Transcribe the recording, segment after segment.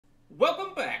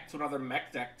Welcome back to another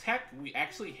Mech Deck Tech. We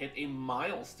actually hit a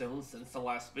milestone since the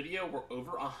last video. We're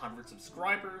over 100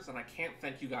 subscribers, and I can't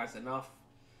thank you guys enough.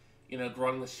 You know,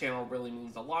 growing this channel really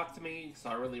means a lot to me, so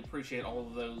I really appreciate all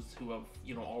of those who have,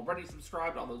 already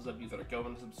subscribed, all those of you that are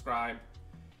going to subscribe,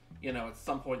 at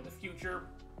some point in the future.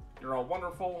 You're all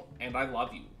wonderful, and I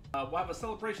love you. We'll have a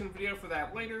celebration video for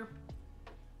that later,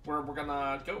 where we're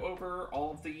gonna go over all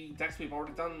of the decks we've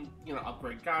already done,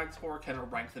 upgrade guides for, kind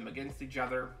of rank them against each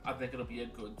other. I think it'll be a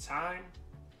good time.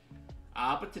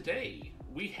 But today,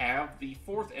 we have the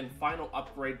fourth and final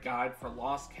upgrade guide for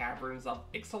Lost Caverns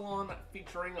of Ixalan,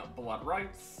 featuring Blood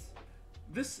Rites.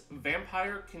 This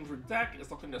Vampire Kindred deck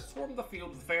is looking to swarm the field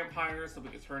with vampires so we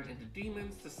can turn into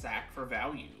demons to sack for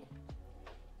value.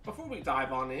 Before we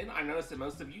dive on in, I noticed that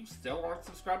most of you still aren't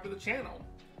subscribed to the channel.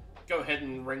 Go ahead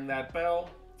and ring that bell,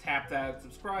 tap that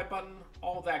subscribe button,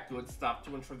 all that good stuff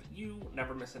to ensure that you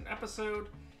never miss an episode,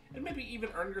 and maybe even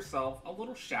earn yourself a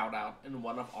little shout out in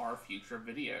one of our future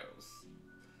videos.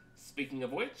 Speaking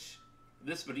of which,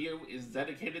 this video is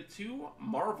dedicated to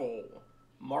Marvel.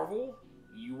 Marvel,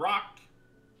 you rock!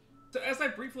 So as I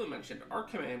briefly mentioned, our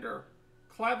commander,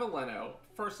 Clavileno,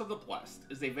 First of the Blessed,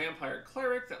 is a vampire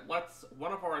cleric that lets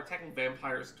one of our attacking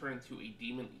vampires turn into a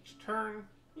demon each turn.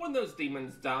 When those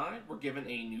demons die, we're given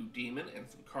a new demon and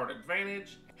some card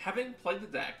advantage. Having played the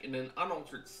deck in an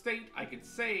unaltered state, I could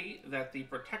say that the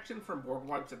protection from board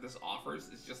wipes that this offers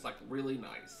is just really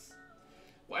nice.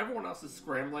 While everyone else is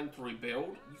scrambling to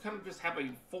rebuild, you kind of just have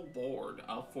a full board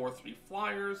of 4/3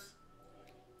 flyers,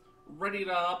 ready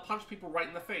to punch people right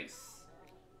in the face.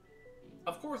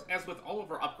 Of course, as with all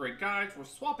of our upgrade guides, we're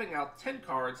swapping out 10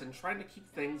 cards and trying to keep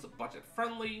things budget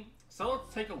friendly, so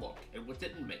let's take a look at what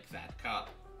didn't make that cut.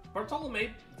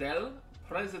 Bartolome del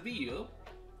Presidio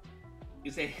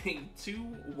is a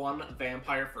 2/1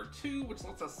 vampire for 2, which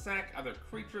lets us sack other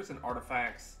creatures and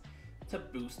artifacts to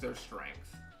boost their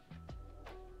strength.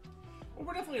 While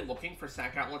we're definitely looking for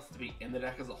sack outlets to be in the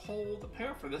deck as a whole, the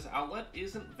payoff for this outlet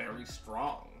isn't very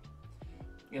strong.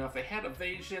 If they had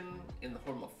evasion in the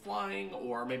form of flying,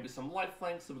 or maybe some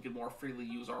lifelink so we could more freely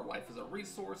use our life as a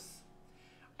resource,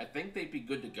 I think they'd be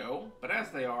good to go, but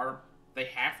as they are, they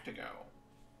have to go.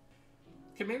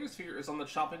 Commander Sphere is on the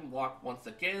chopping block once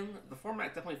again. The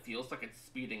format definitely feels like it's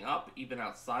speeding up, even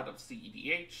outside of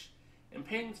CEDH, and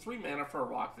paying 3 mana for a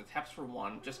rock that taps for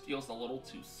 1 just feels a little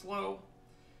too slow.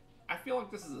 I feel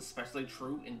like this is especially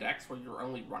true in decks where you're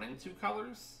only running 2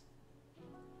 colors.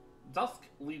 Dusk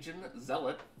Legion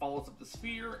Zealot follows up the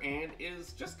Sphere and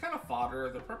is just kind of fodder.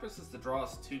 The purpose is to draw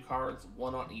us 2 cards,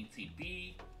 one on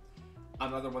ETB,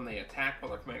 another when they attack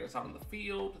while their commander's out on the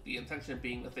field, the intention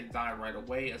being that they die right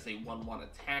away as a 1/1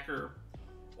 attacker,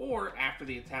 or after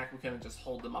the attack we kind of just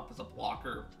hold them up as a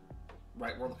blocker.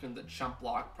 Right, we're looking to chump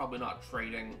block, probably not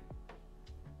trading.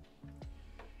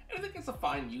 And I think it's a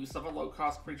fine use of a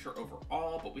low-cost creature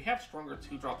overall, but we have stronger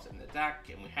 2-drops in the deck,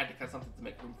 and we had to cut something to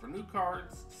make room for new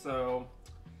cards, so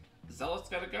Zealot's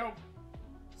gotta go.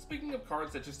 Speaking of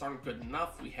cards that just aren't good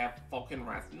enough, we have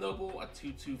Falkenrath Noble, a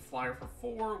 2/2 flyer for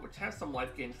 4, which has some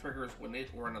life gain triggers when it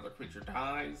or another creature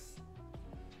dies.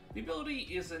 The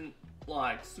ability isn't,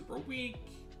 super weak.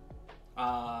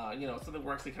 It's something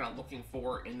we're actually kind of looking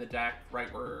for in the deck,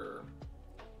 right? We're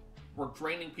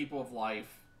draining people of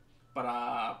life. But,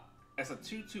 as a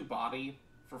 2/2 body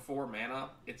for 4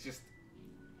 mana,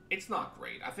 it's not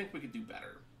great. I think we could do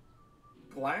better.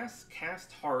 Glass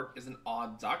Cast Heart is an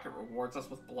odd duck. It rewards us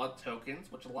with blood tokens,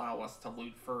 which allow us to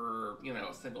loot for,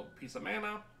 a single piece of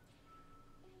mana.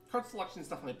 Card selection is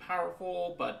definitely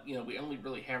powerful, but, we only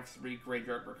really have 3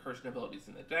 graveyard recursion abilities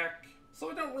in the deck. So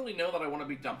I don't really know that I want to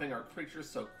be dumping our creatures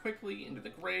so quickly into the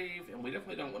grave, and we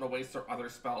definitely don't want to waste our other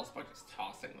spells by just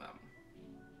tossing them.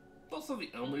 It's also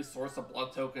the only source of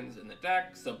blood tokens in the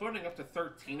deck, so burning up to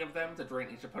 13 of them to drain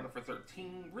each opponent for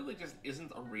 13 really just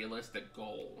isn't a realistic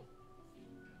goal.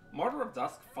 Martyr of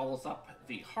Dusk follows up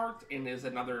the Heart and is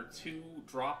another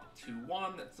 2-drop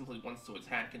 2/1 that simply wants to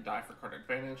attack and die for card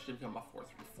advantage to become a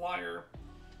 4/3 flyer.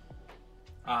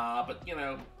 But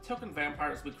token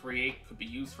vampires we create could be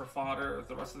used for fodder.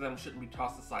 The rest of them shouldn't be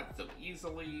tossed aside so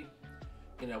easily.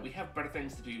 We have better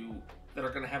things to do that are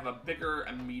going to have a bigger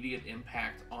immediate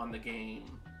impact on the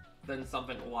game than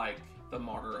something like the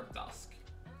Martyr of Dusk.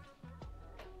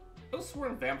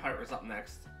 Oathsworn Vampire is up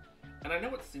next, and I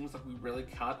know it seems like we really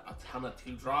cut a ton of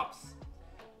 2-drops,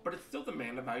 but it's still the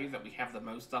mana value that we have the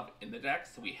most of in the deck,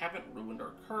 so we haven't ruined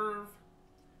our curve.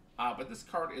 But this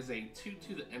card is a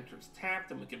 2/2 that enters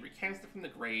tapped, and we can recast it from the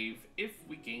grave if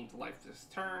we gained life this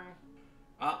turn.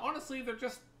 Honestly, they're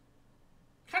just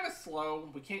kind of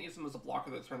slow. We can't use them as a blocker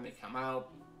the turn they come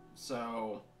out,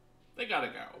 so they gotta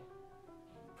go.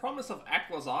 Promise of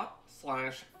Aklazot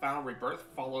 / Foul Rebirth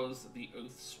follows the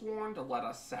Oath Sworn to let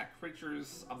us sack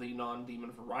creatures of the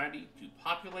non-demon variety to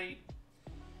populate.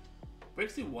 We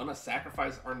actually want to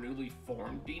sacrifice our newly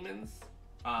formed demons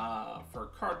for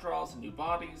card draws and new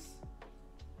bodies.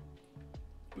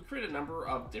 We create a number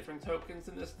of different tokens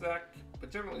in this deck, but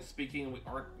generally speaking, we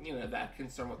aren't, that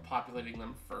concerned with populating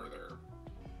them further.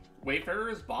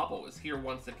 Wayfarer's Bauble is here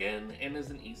once again and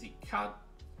is an easy cut.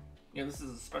 This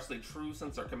is especially true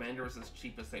since our commander is as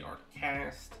cheap as they are to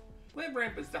cast. Land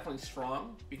Ramp is definitely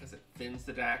strong because it thins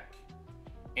the deck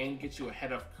and gets you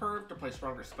ahead of curve to play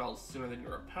stronger spells sooner than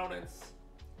your opponents.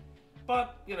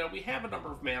 But, we have a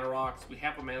number of mana rocks, we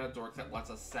have a mana dork that lets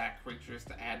us sack creatures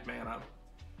to add mana.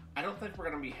 I don't think we're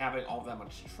going to be having all that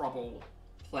much trouble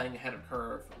playing ahead of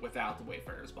curve without the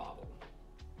Wayfarer's Bauble.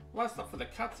 Last up for the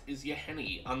cuts is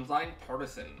Yahenni, Undying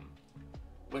Partisan,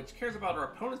 which cares about our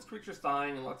opponent's creatures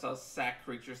dying and lets us sack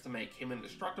creatures to make him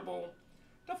indestructible.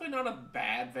 Definitely not a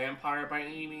bad vampire by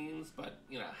any means, but,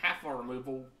 half of our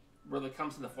removal really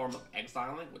comes in the form of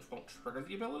exiling, which won't trigger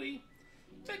the ability,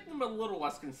 making them a little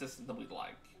less consistent than we'd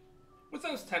like. With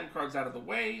those 10 cards out of the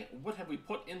way, what have we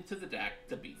put into the deck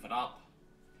to beef it up?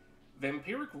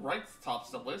 Vampiric Rites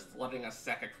tops the list, letting us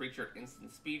sack a creature at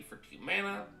instant speed for 2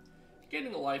 mana,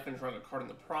 gaining a life and drawing a card in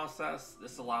the process.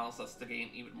 This allows us to gain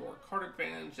even more card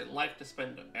advantage and life to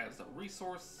spend as a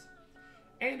resource.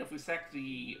 And if we sack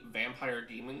the vampire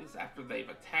demons after they've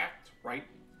attacked, right?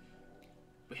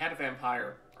 We had a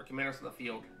vampire, our commander's in the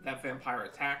field, that vampire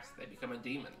attacks, they become a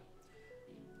demon.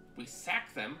 We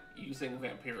sack them using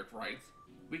Vampiric Rites,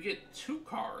 we get 2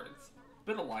 cards,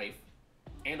 bit of life,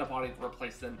 and a body to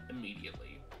replace them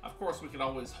immediately. Of course, we can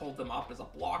always hold them up as a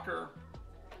blocker,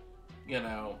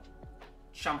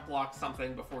 chump block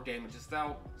something before damage is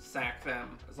dealt, sack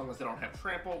them. As long as they don't have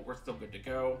trample, we're still good to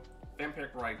go.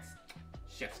 Vampiric Rites,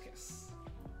 chef's kiss.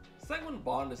 Sanguine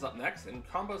Bond is up next and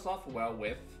combos off well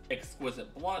with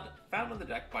Exquisite Blood, found in the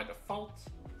deck by default.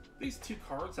 These 2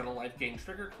 cards and a life gain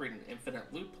trigger create an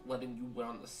infinite loop, letting you win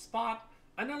on the spot.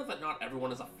 I know that not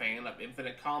everyone is a fan of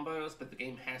infinite combos, but the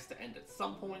game has to end at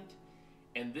some point,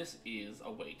 and this is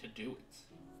a way to do it.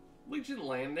 Legion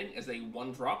Landing is a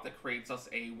 1-drop that creates us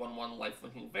a 1/1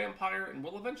 lifelinking vampire and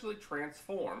will eventually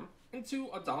transform into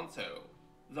Adanto,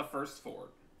 the First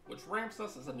Fort, which ramps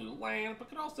us as a new land, but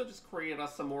could also just create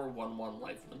us some more 1/1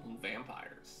 lifelinking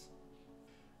vampires.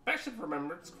 Bastion of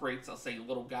Remembrance creates us a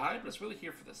little guy, but it's really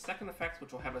here for the second effect,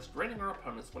 which will have us draining our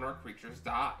opponents when our creatures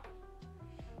die.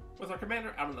 With our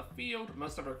commander out in the field,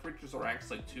 most of our creatures are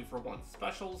actually 2-for-1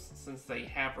 specials, since they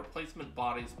have replacement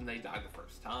bodies when they die the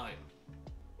first time.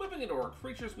 Moving into our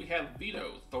creatures, we have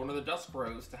Veto, Thorn of the Dusk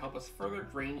Rose, to help us further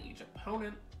drain each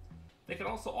opponent. They can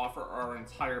also offer our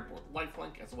entire board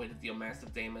lifelink as a way to deal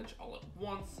massive damage all at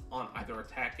once on either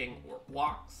attacking or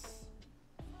blocks.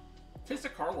 Taste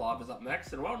of Karlov is up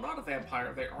next, and while not a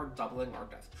vampire, they are doubling our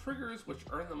death triggers, which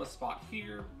earn them a spot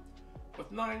here.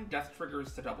 With 9 death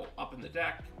triggers to double up in the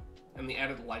deck, and the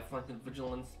added lifelink and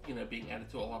vigilance, being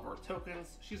added to all of our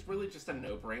tokens, she's really just a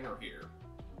no-brainer here.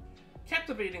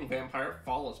 Captivating Vampire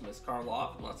follows Miss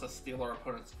Karlov and lets us steal our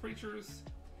opponent's creatures.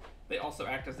 They also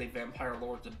act as a vampire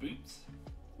lord to boot.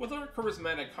 With our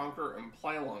Charismatic Conqueror and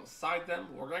play alongside them,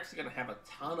 we're actually going to have a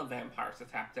ton of vampires to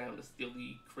tap down to steal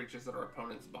the creatures that our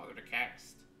opponents bother to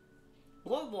cast.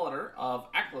 Bloodletter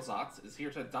of Aklazot is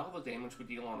here to double the damage we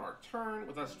deal on our turn,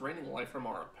 with us draining life from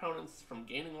our opponents from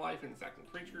gaining life and sacking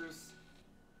creatures.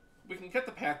 We can cut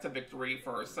the path to victory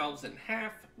for ourselves in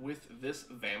half with this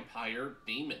Vampire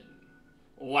Demon.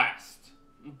 Last,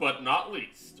 but not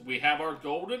least, we have our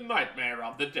Golden Nightmare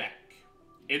of the deck,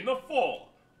 in the form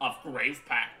of Grave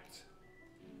Pact.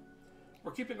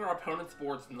 We're keeping our opponent's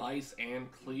boards nice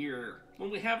and clear.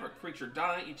 When we have a creature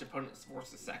die, each opponent is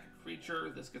forced to sack a creature.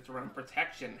 This gets around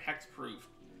protection, hexproof,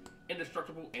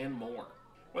 indestructible, and more.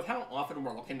 With how often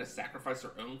we're looking to sacrifice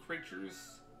our own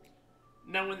creatures,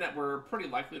 knowing that we're pretty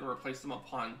likely to replace them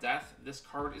upon death, this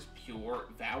card is pure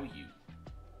value.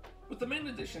 With the main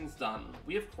additions done,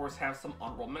 we of course have some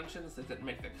honorable mentions that didn't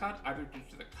make the cut either due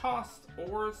to the cost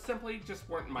or simply just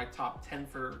weren't in my top 10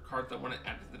 for cards I wanted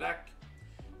added to the deck,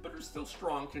 but are still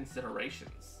strong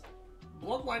considerations.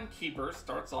 Bloodline Keeper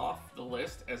starts off the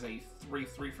list as a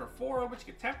 3/3 for 4, which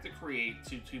can tap to create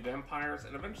 2/2 vampires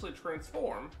and eventually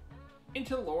transform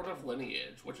into Lord of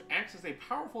Lineage, which acts as a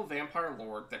powerful vampire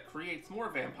lord that creates more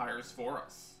vampires for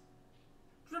us.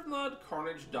 Drivnod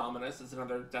Carnage Dominus is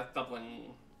another death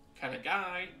doubling kind of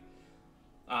guy.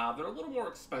 They're a little more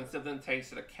expensive than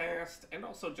Taste to cast, and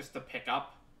also just to pick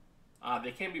up.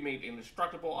 They can be made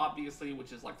indestructible, obviously,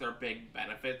 which is like their big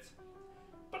benefit,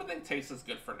 but I think Taste is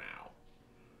good for now.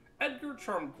 Edgar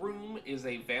Charmed Groom is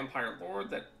a vampire lord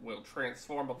that will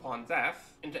transform upon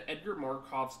death into Edgar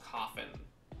Markov's Coffin,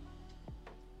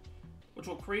 which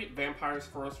will create vampires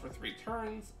for us for 3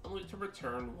 turns, only to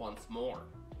return once more.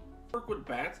 Mirkwood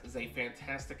Bat is a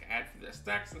fantastic add for this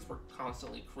deck since we're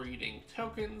constantly creating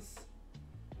tokens.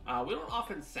 We don't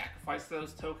often sacrifice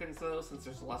those tokens though, since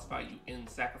there's less value in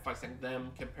sacrificing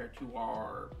them compared to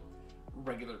our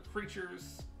regular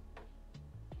creatures.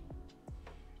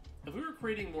 If we were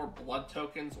creating more blood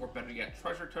tokens, or better yet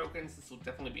treasure tokens, this would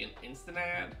definitely be an instant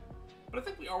add. But I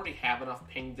think we already have enough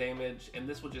ping damage, and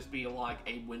this would just be like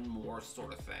a win more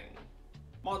sort of thing.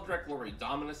 Modrek Lori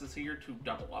Dominus is here to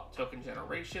double up token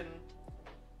generation.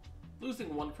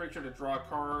 Losing 1 creature to draw a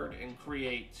card and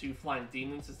create 2 flying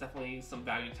demons is definitely some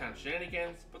value town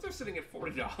shenanigans, but they're sitting at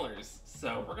 $40,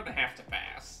 so we're gonna have to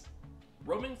pass.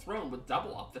 Roaming Throne would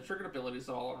double up the triggered abilities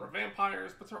of all of our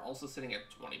vampires, but they're also sitting at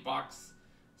 $20.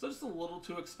 So just a little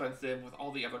too expensive with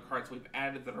all the other cards we've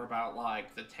added that are about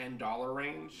like the $10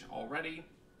 range already.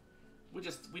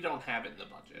 We don't have it in the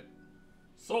budget.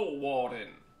 Soul Warden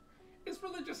is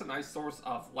really just a nice source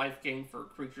of life gain for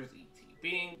creatures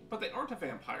ETBing, but they aren't a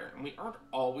vampire, and we aren't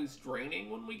always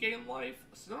draining when we gain life,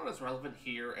 so not as relevant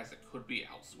here as it could be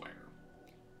elsewhere.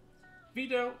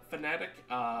 Vito, Fanatic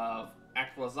of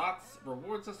Aquazats,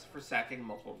 rewards us for sacking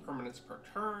multiple permanents per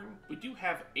turn. We do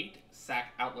have 8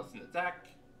 sack outlets in the deck,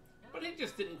 but he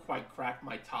just didn't quite crack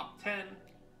my top 10.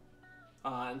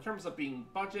 In terms of being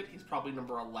budget, he's probably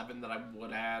number 11 that I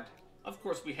would add. Of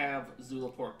course, we have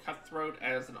Zulaport Cutthroat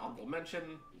as an honorable mention.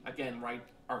 Again, right,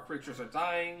 our creatures are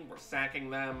dying, we're sacking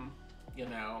them, you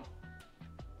know,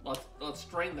 let's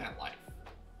drain that life.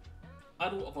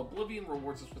 Idol of Oblivion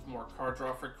rewards us with more card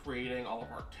draw for creating all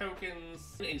of our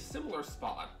tokens. In a similar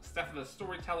spot, Staff of the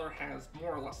Storyteller has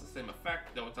more or less the same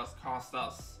effect, though it does cost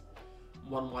us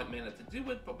 1 white mana to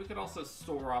do it, but we could also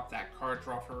store up that card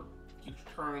draw for future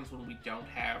turns when we don't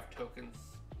have tokens,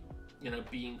 you know,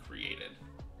 being created.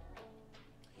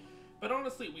 But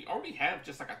honestly, we already have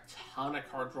just like a ton of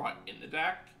card draw in the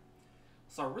deck,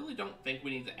 so I really don't think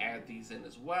we need to add these in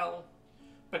as well.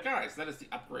 But guys, that is the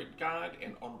upgrade guide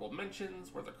and honorable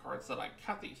mentions, where the cards that I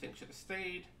cut that you think should have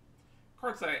stayed.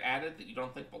 Cards that I added that you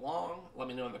don't think belong, let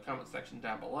me know in the comment section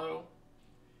down below.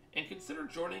 And consider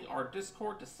joining our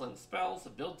Discord to sling spells,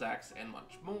 build decks, and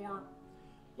much more.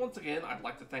 Once again, I'd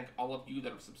like to thank all of you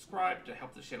that have subscribed to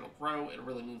help the channel grow. It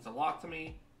really means a lot to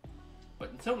me.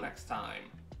 But until next time,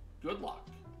 good luck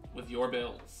with your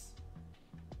builds.